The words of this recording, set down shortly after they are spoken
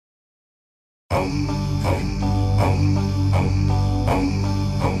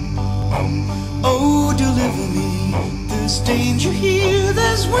There's danger here,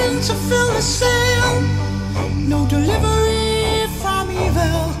 there's wind to fill the sail. No delivery from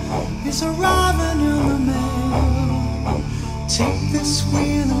evil is arriving in the mail. Take this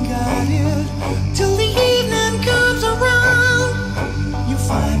wheel and guide it till the evening comes around. You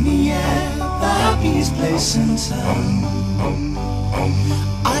find me at the happiest place in town.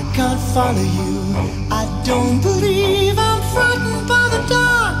 I can't follow you, I don't believe I'm frightened by the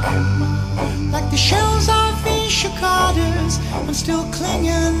dark. Like the shells of these cicadas, I'm still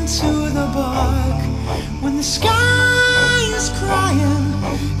clinging to the bark. When the sky is crying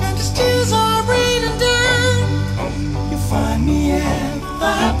and the tears are raining down, you find me at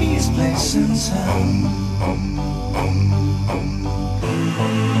the happiest place in town.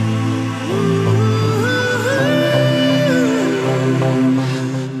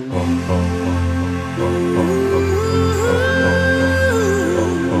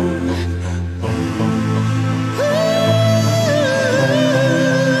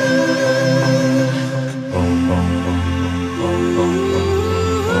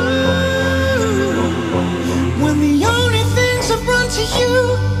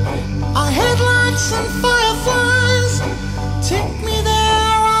 And fireflies, take me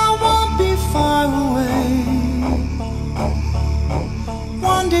there, I won't be far away.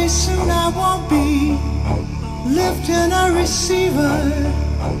 One day soon I won't be lifting a receiver.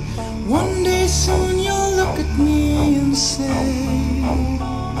 One day soon you'll look at me and say,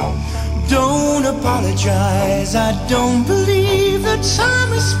 don't apologize, I don't believe the time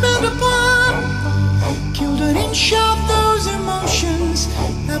we spent apart killed an inch of those emotions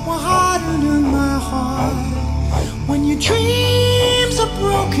that were hiding in my heart. When your dreams are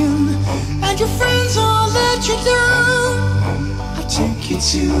broken and your friends all let you down, I'll take you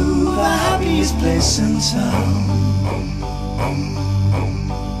to the happiest place in town.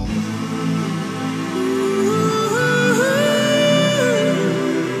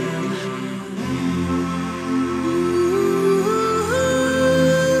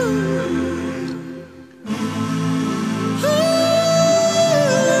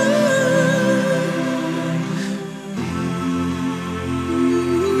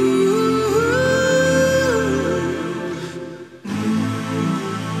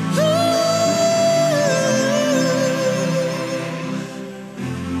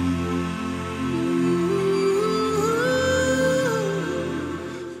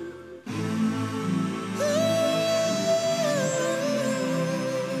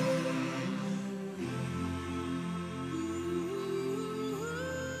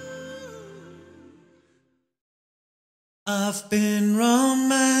 I've been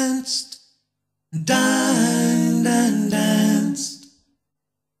romanced, dined and danced,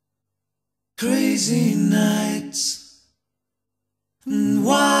 crazy nights and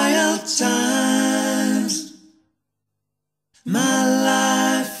wild times. My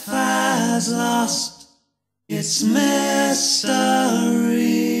life has lost its mystery.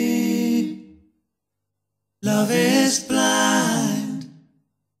 Love is blind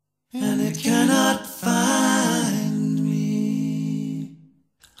and it cannot find.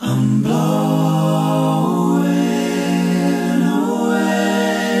 I'm blowing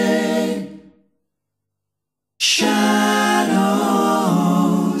away. Shadows,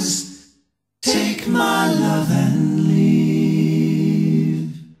 take my love and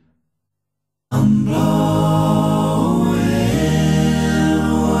leave. I'm blowing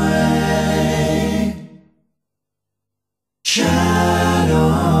away. Shadows,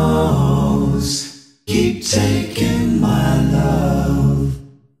 keep taking my love.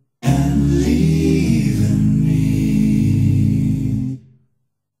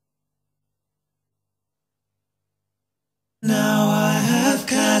 Now I have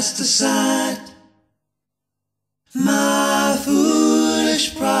cast aside my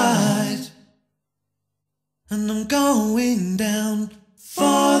foolish pride, and I'm going down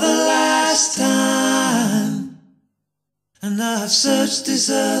for the last time. And I've searched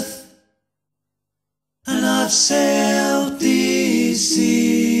this earth, and I've sailed these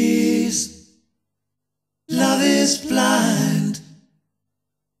seas. Love is blind,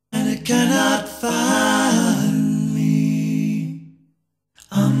 and it cannot find.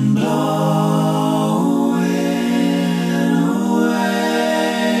 I'm blowing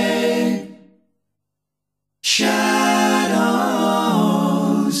away. Shadows,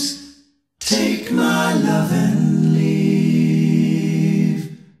 take my love and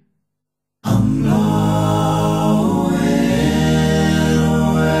leave. I'm blowing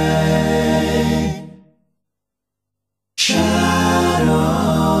away. Shadows,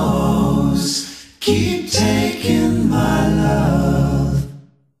 keep taking my love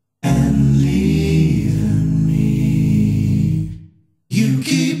and leaving me.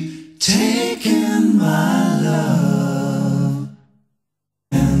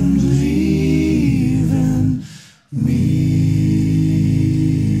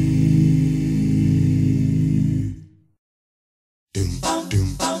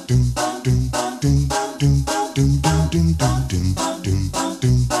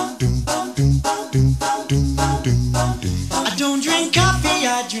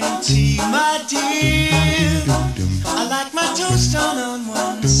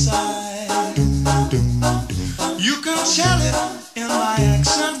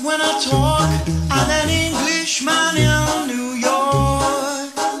 accent when I talk. I'm an Englishman in New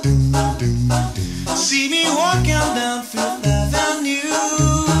York. See me walking down Fifth Avenue,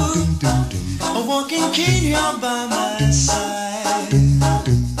 a walking cane here by my side.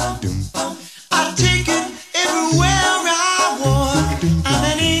 I take it everywhere I walk. I'm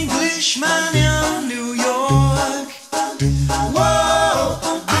an Englishman in New York. Whoa,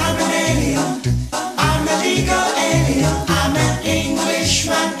 I'm an alien. I'm a legal alien. I'm an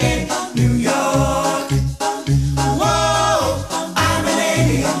Englishman in New York. Whoa, I'm an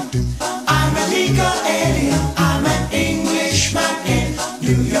alien. I'm a legal alien. I'm an Englishman in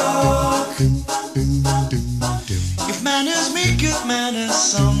New York. If manners make good manners,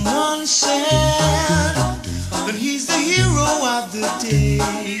 someone said, but he's the hero of the day.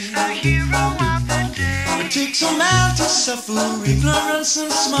 He's the hero of the day. It takes a man to suffer ignorance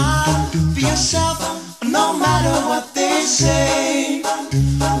and smile. Be yourself, no matter what they say.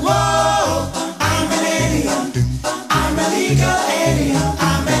 Whoa, I'm an alien. I'm a legal alien.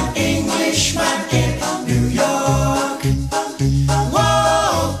 I'm an Englishman in New York.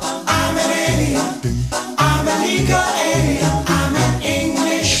 Whoa, I'm an alien. I'm a legal alien. I'm an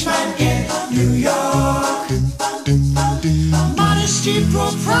Englishman in New York. Modesty,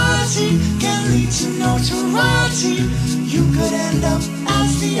 propriety can lead to notoriety. You could end up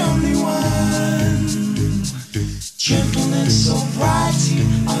as the only one. Gentleness, sobriety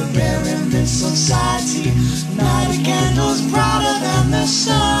are rare in this society. Night a candle's brighter than the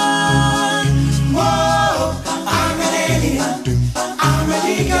sun. Whoa, I'm an alien. I'm a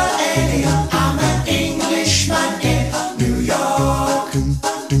legal alien. I'm an Englishman in New York.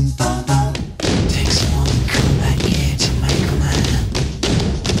 Takes one combat year to make a man.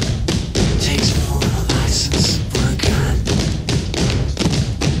 Takes one a license for a gun.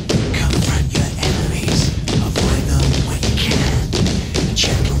 Confront your enemies, avoid them when you can.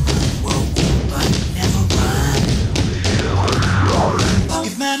 Gentlemen will walk but never run.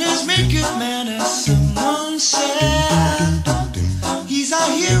 If manners make good manners, someone said, he's our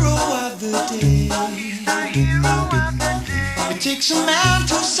hero of the day. It takes a man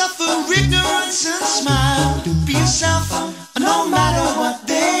to suffer ignorance and smile. Be yourself, no matter what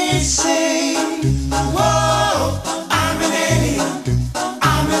they say. Whoa, I'm an alien.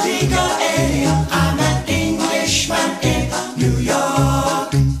 I'm a legal alien. I'm an Englishman in New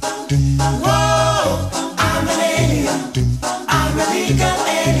York. Whoa, I'm an alien. I'm a legal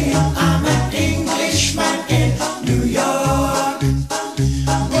alien. I'm an Englishman in New York. Be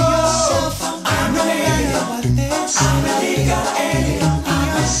yourself, I'm an alien. I'm a legal alien.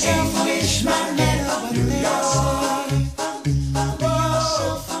 I'm an Englishman in New York. Be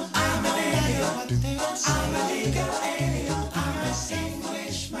yourself, I'm an alien. I'm a legal alien. I'm an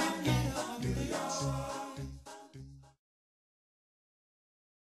Englishman in New York.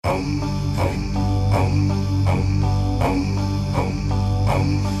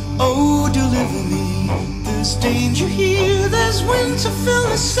 Oh, deliver me, there's danger here, there's wind to fill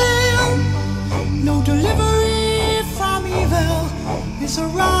the sail. No delivery from evil is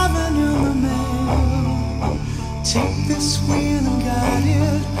arriving in the mail. Take this wheel and guide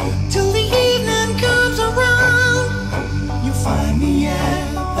it till the evening comes around. You'll find me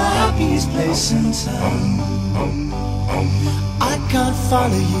at the happiest place in town. I can't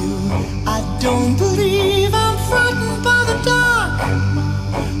follow you, I don't believe I'm frightened by the dark.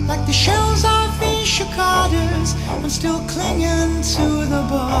 Like the shells of these cicadas, I'm still clinging to the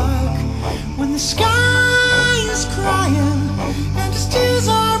bark. When the sky is crying and the tears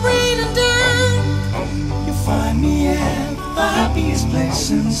are raining down, you'll find me at the happiest place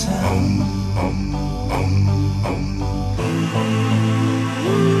in town.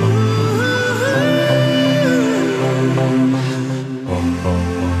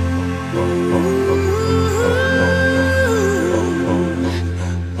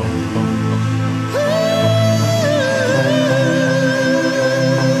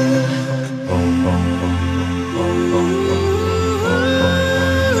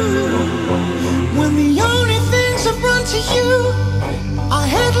 When the only things I've run to you are